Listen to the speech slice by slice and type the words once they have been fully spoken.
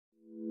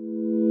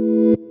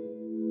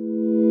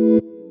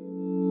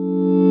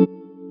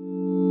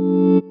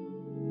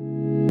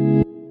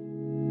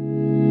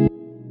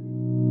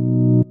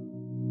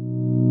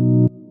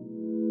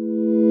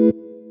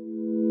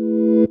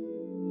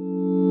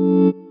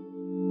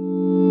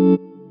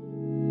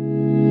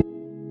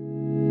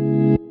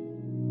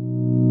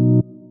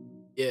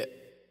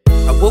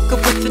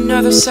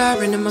little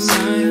siren in my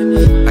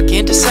mind. I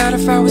can't decide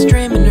if I was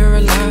dreaming or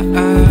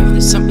alive.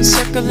 There's something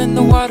circling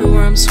the water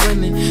where I'm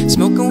swimming.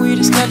 Smoking weed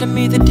is telling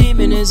me the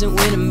demon isn't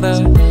winning.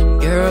 But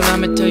girl,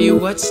 I'ma tell you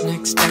what's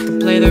next. I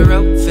could play the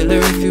role, filler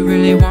if you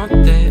really want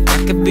that.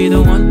 I could be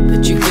the one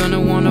that you're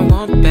gonna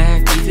want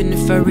back. Even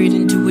if I read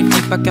into it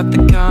deep, I got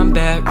the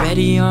combat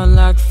ready on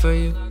lock for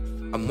you.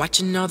 I'm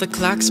watching all the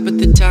clocks, but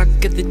the talk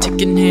of the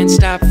ticking hand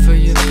stop for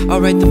you.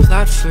 I'll write the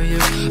plot for you,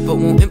 but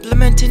won't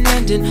implement an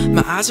ending.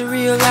 My eyes are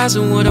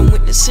realizing what I'm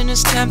witnessing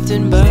is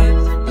tempting, but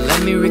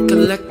let me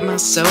recollect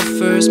myself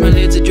first. My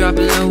lids are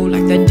dropping low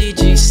like that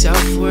DG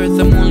self-worth.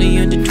 I'm only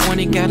under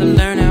 20, gotta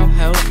learn how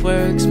health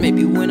works.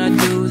 Maybe when I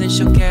do, then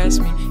she'll cast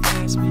me.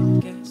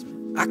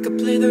 I could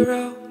play the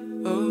role,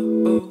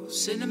 oh, oh,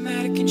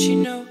 cinematic and she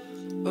know,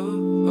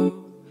 oh, oh.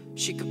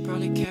 She could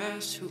probably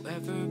cast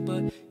whoever,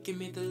 but give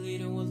me the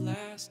lead and we'll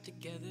last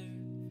together.